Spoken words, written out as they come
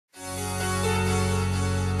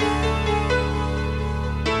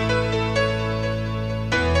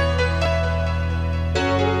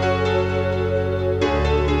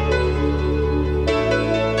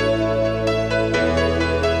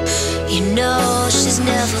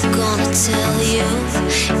tell you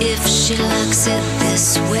if she likes it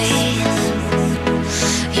this way.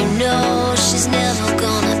 You know she's never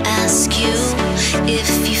gonna ask you if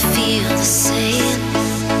you feel the same.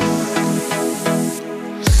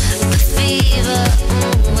 The fever,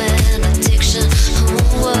 and addiction,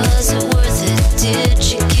 was it worth it? Did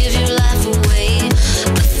she give your life away?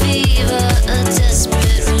 A fever, a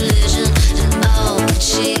desperate religion, and all that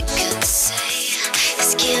she could say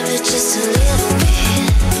is give me just a little bit.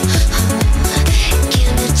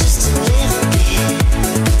 Give me just a little bit.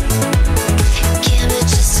 Give me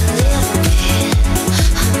just a little bit.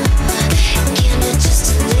 Give me just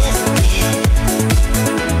a little bit.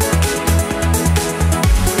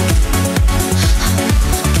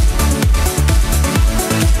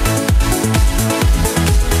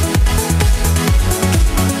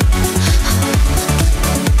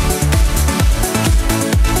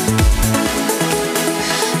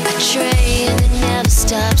 A train that never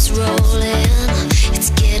stops rolling, it's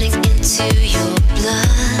getting into your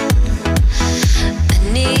blood. A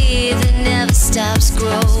need that never stops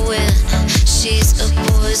growing, she's a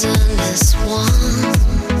poisonous one.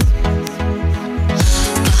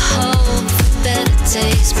 A hope for better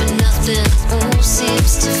days, but nothing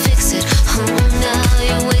seems to fix it. Now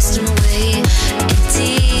you're wasting away.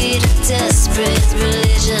 Indeed, a desperate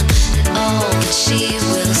religion, and all that she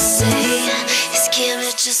will say is give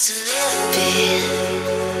me just a little bit.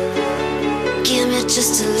 Give me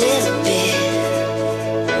just a little bit.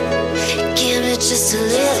 Give me just a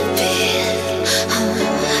little